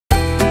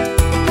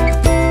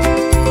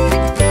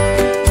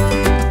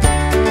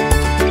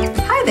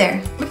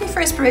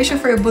inspiration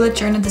for your bullet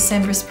journal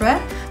December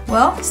spread?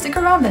 Well, stick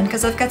around then,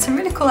 because I've got some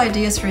really cool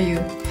ideas for you.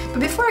 But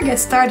before I get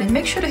started,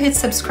 make sure to hit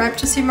subscribe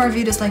to see more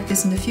videos like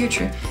this in the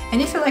future.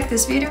 And if you like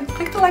this video,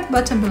 click the like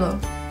button below.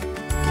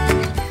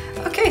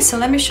 Okay, so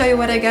let me show you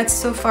what I got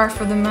so far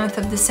for the month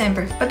of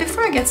December. But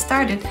before I get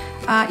started,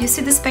 you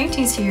see these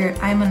paintings here.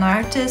 I'm an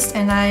artist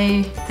and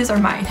these are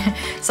mine.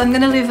 So I'm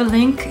gonna leave a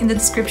link in the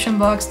description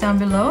box down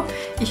below.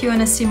 If you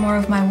wanna see more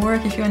of my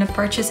work, if you wanna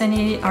purchase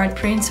any art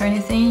prints or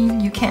anything,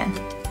 you can.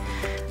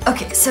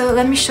 Okay, so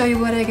let me show you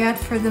what I got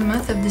for the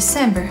month of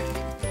December.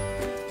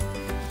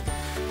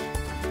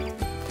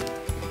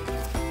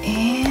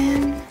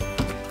 And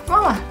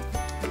voila!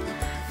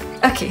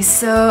 Okay,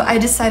 so I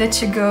decided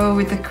to go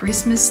with the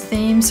Christmas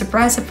theme,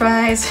 surprise,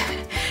 surprise.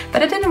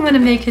 But I didn't want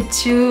to make it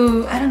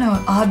too, I don't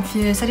know,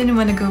 obvious. I didn't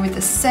want to go with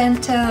the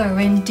Santa or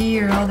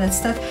reindeer or all that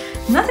stuff.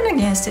 Nothing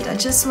against it. I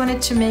just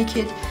wanted to make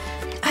it,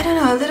 I don't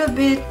know, a little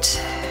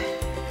bit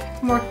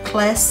more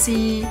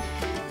classy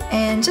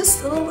and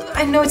just a little,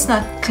 I know it's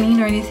not clean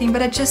or anything,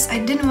 but I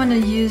didn't want to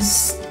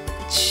use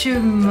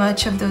too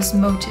much of those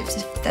motifs,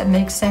 if that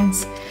makes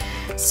sense.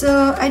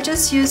 So I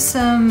just used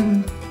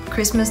some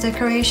Christmas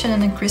decoration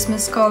and in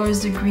Christmas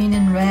colors, the green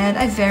and red.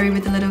 I vary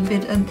with a little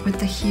bit with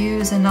the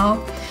hues and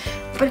all,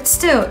 but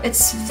still,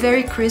 it's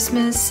very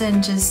Christmas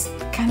and just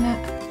kind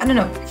of, I don't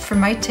know, for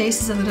my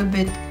taste, it's a little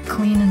bit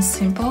clean and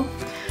simple.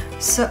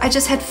 So I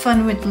just had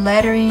fun with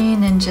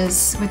lettering and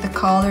just with the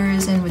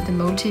colors and with the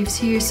motifs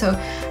here. So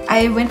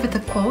I went with the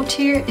quote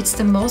here, it's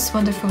the most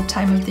wonderful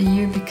time of the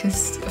year,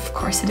 because of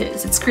course it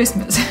is, it's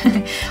Christmas.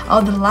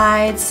 All the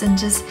lights and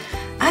just,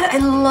 I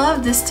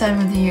love this time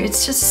of the year.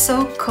 It's just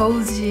so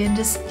cozy and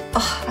just,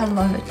 oh, I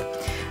love it.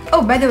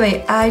 Oh, by the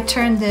way, I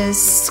turned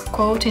this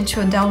quote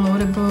into a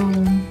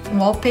downloadable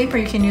wallpaper.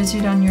 You can use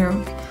it on your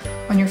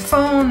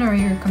phone or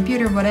your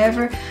computer,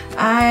 whatever.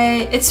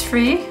 It's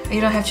free.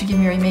 You don't have to give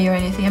me your email or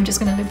anything. I'm just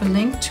gonna leave a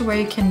link to where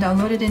you can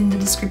download it in the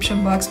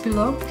description box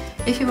below.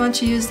 If you want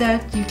to use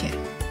that, you can.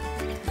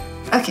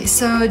 Okay,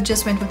 so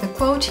just went with the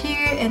quote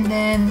here and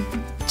then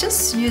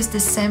just use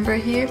December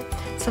here.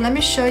 So let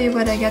me show you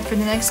what I got for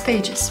the next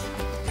pages.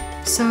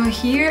 So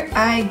here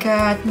I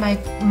got my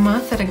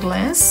month at a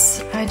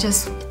glance.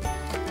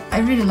 I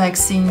really like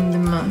seeing the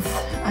month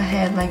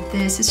ahead like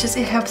this.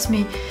 It helps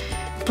me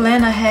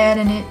plan ahead,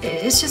 and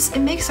it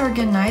makes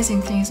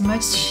organizing things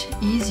much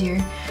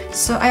easier.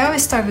 So I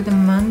always start with the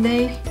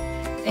Monday,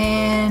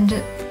 and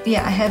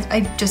yeah,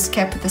 I just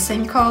kept with the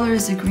same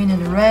colors, the green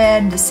and the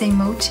red, the same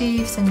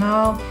motifs and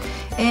all.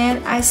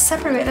 And I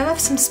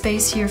left some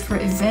space here for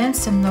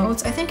events and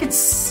notes. I think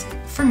it's,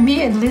 for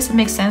me at least, it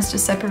makes sense to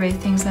separate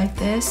things like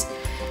this.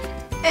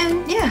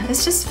 And yeah,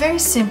 it's just very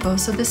simple.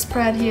 So this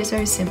spread here is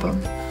very simple.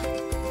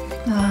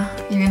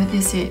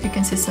 You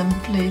can see some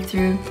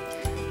playthrough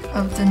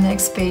of the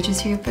next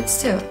pages here, but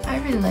still, I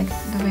really like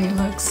the way it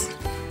looks.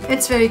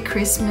 It's very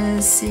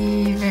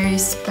Christmassy, very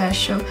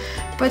special,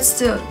 but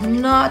still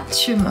not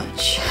too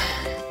much,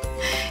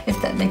 if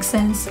that makes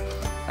sense.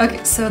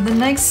 Okay, so the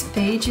next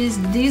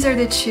pages, these are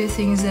the two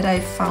things that I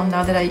found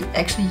out that I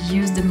actually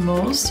use the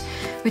most,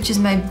 which is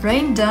my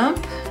brain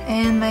dump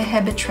and my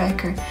habit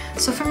tracker.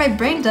 So for my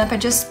brain dump, I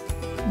just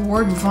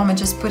word vomit,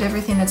 just put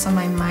everything that's on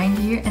my mind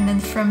here, and then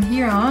from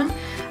here on,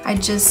 I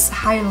just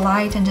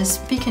highlight and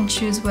just pick and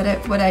choose what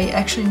I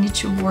actually need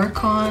to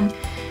work on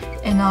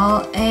and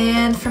all.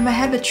 And for my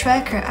habit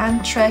tracker,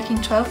 I'm tracking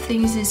 12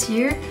 things this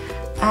year,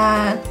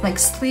 like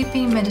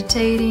sleeping,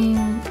 meditating,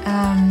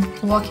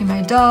 walking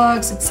my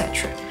dogs,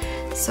 etc.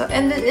 So,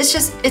 and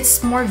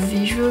it's more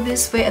visual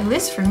this way, at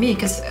least for me,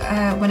 because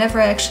whenever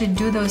I actually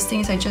do those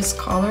things, I just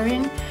color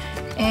in,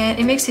 and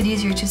it makes it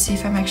easier to see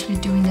if I'm actually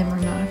doing them or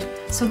not.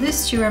 So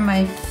these two are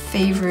my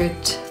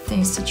favorite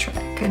things to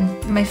track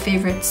and my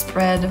favorite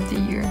spread of the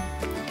year.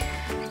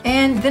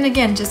 And then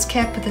again, just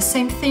kept with the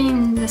same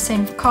theme, the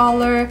same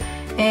color,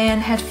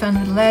 and had fun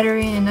with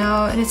lettering and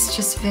all, and it's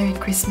just very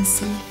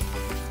Christmassy.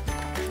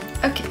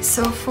 Okay,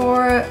 so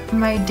for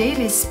my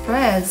daily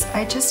spreads,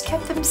 I just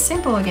kept them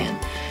simple again.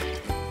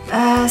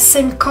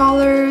 Same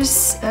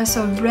colors,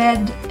 so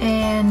red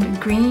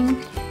and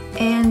green,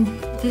 and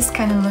these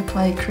kind of look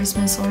like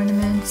Christmas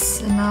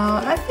ornaments and all.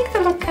 I think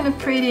they look kind of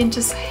pretty and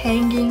just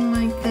hanging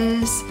like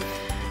this.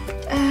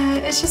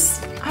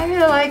 I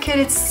really like it.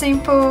 It's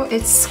simple,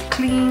 it's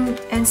clean,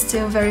 and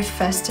still very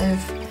festive.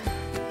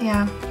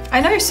 Yeah, I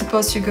know you're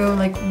supposed to go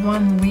like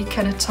 1 week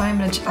at a time,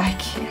 but I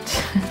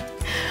can't.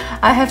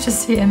 I have to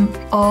see them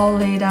all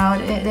laid out.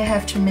 They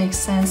have to make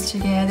sense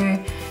together,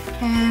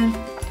 and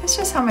that's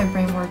just how my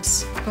brain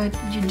works. But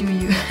you do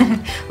you.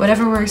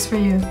 Whatever works for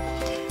you.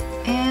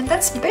 And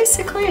that's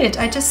basically it.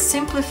 I just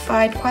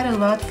simplified quite a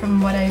lot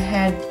from what I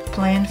had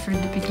planned for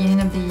the beginning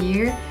of the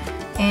year.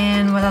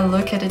 And when I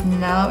look at it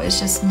now, it's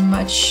just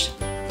much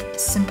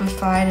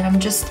simplified, and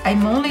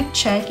I'm only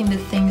checking the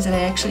things that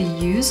I actually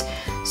use.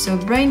 So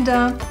brain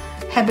dump,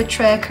 habit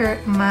tracker,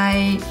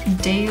 my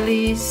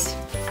dailies,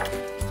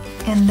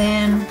 and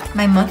then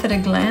my month at a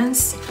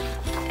glance.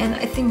 And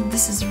I think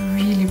this is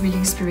really, really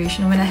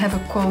inspirational when I have a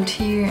quote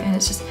here, and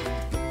it's just,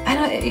 I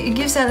don't know, it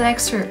gives that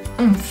extra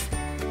oomph.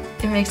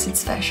 it makes it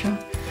special.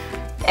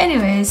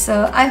 Anyway,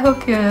 so I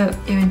hope you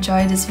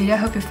enjoyed this video. I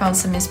hope you found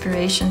some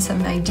inspiration,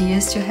 some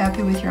ideas to help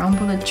you with your own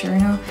bullet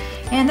journal.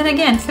 And then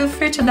again, feel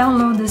free to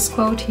download this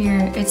quote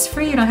here. It's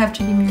free, you don't have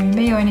to give me your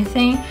email or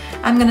anything.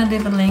 I'm gonna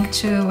leave a link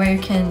to where you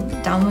can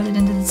download it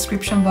in the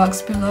description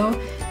box below.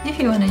 If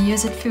you wanna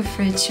use it, feel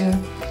free to.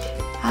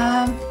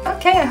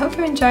 Okay, I hope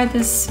you enjoyed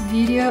this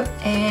video,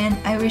 and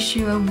I wish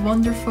you a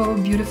wonderful,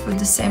 beautiful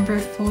December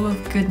full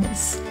of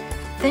goodness.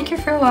 Thank you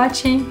for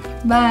watching.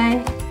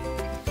 Bye!